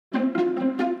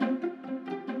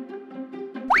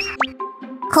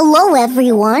Hello,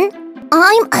 everyone.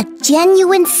 I'm a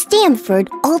Genuine STAMFORD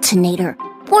alternator,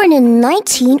 born in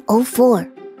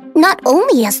 1904. Not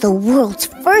only as the world's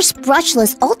first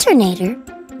brushless alternator,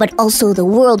 but also the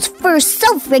world's first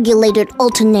self-regulated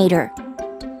alternator.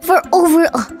 For over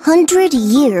 100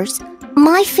 years,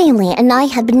 my family and I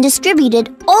have been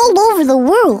distributed all over the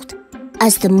world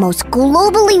as the most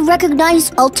globally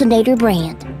recognized alternator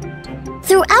brand.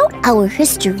 Throughout our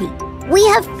history, we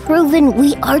have proven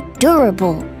we are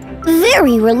durable,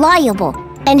 very reliable,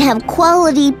 and have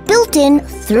quality built in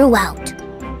throughout.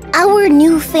 Our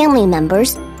new family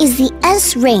members is the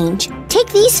S range take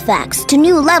these facts to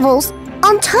new levels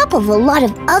on top of a lot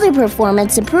of other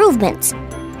performance improvements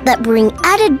that bring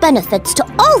added benefits to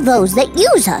all those that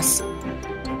use us.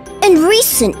 In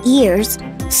recent years,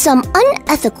 some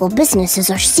unethical businesses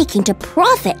are seeking to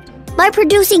profit by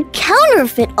producing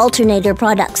counterfeit alternator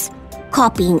products,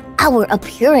 copying our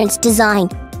appearance design,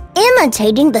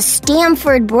 imitating the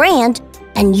STAMFORD brand,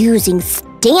 and using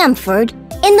STAMFORD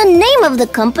in the name of the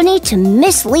company to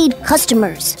mislead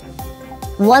customers.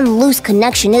 One loose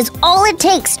connection is all it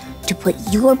takes to put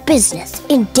your business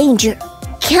in danger.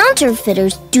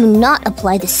 Counterfeiters do not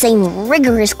apply the same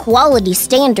rigorous quality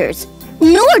standards,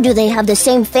 nor do they have the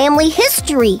same family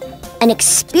history and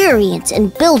experience in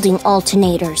building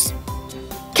alternators.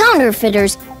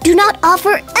 Counterfeiters do not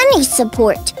offer any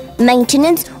support,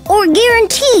 maintenance, or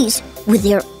guarantees with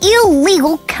their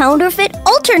illegal counterfeit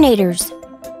alternators.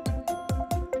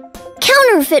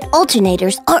 Counterfeit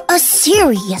alternators are a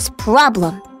serious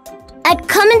problem. At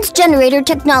Cummins Generator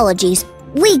Technologies,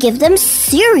 we give them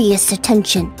serious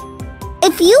attention.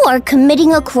 If you are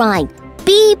committing a crime,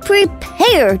 be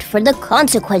prepared for the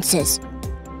consequences.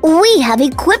 We have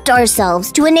equipped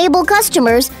ourselves to enable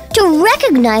customers to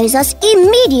recognize us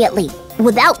immediately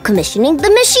without commissioning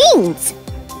the machines.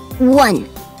 1.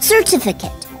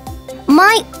 Certificate.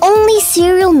 My only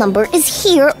serial number is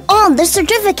here on the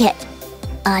certificate.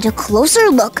 At a closer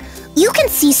look, you can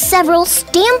see several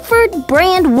STAMFORD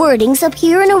brand wordings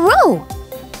appear in a row.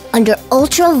 Under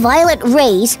ultraviolet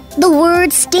rays, the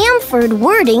word STAMFORD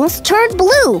wordings turn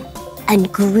blue,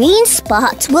 and green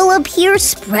spots will appear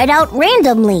spread out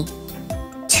randomly.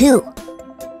 2.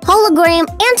 Hologram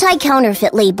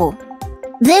Anti-counterfeit label.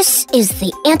 This is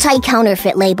the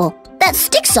anti-counterfeit label that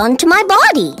sticks onto my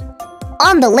body.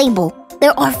 On the label,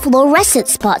 there are fluorescent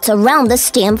spots around the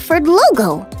STAMFORD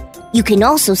logo. You can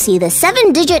also see the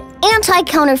 7-digit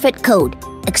anti-counterfeit code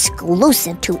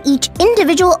exclusive to each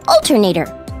individual alternator,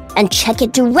 and check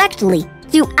it directly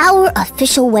through our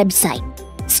official website,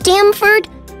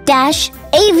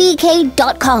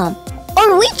 stamford-avk.com,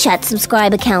 or WeChat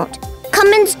subscribe account,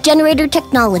 Cummins Generator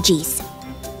Technologies.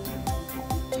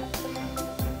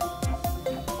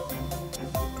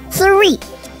 3.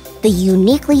 The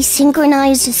uniquely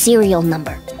synchronized serial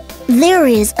number. There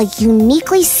is a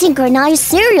uniquely synchronized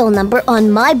serial number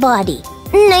on my body,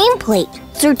 nameplate,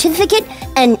 certificate,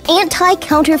 and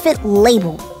anti-counterfeit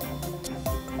label.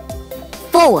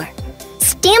 4.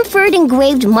 STAMFORD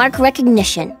engraved mark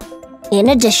recognition. In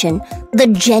addition, the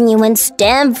genuine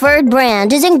STAMFORD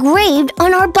brand is engraved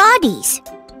on our bodies.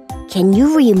 Can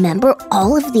you remember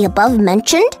all of the above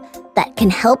mentioned that can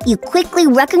help you quickly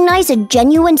recognize a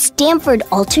genuine STAMFORD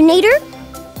alternator?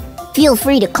 Feel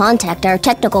free to contact our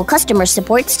technical customer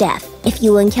support staff if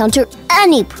you encounter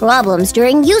any problems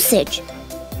during usage.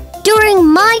 During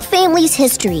my family's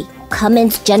history,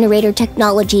 Cummins Generator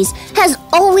Technologies has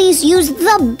always used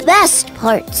the best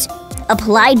parts,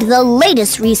 applied the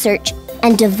latest research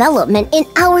and development in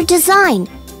our design,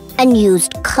 and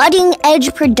used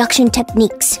cutting-edge production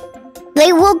techniques.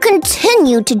 They will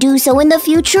continue to do so in the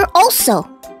future also.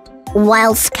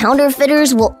 Whilst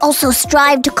counterfeiters will also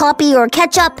strive to copy or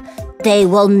catch up, they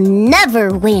will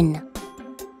never win.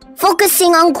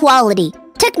 Focusing on quality,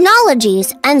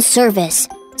 technologies, and service,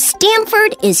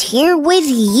 STAMFORD is here with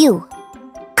you.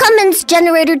 Cummins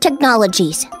Generator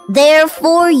Technologies, there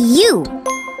for you.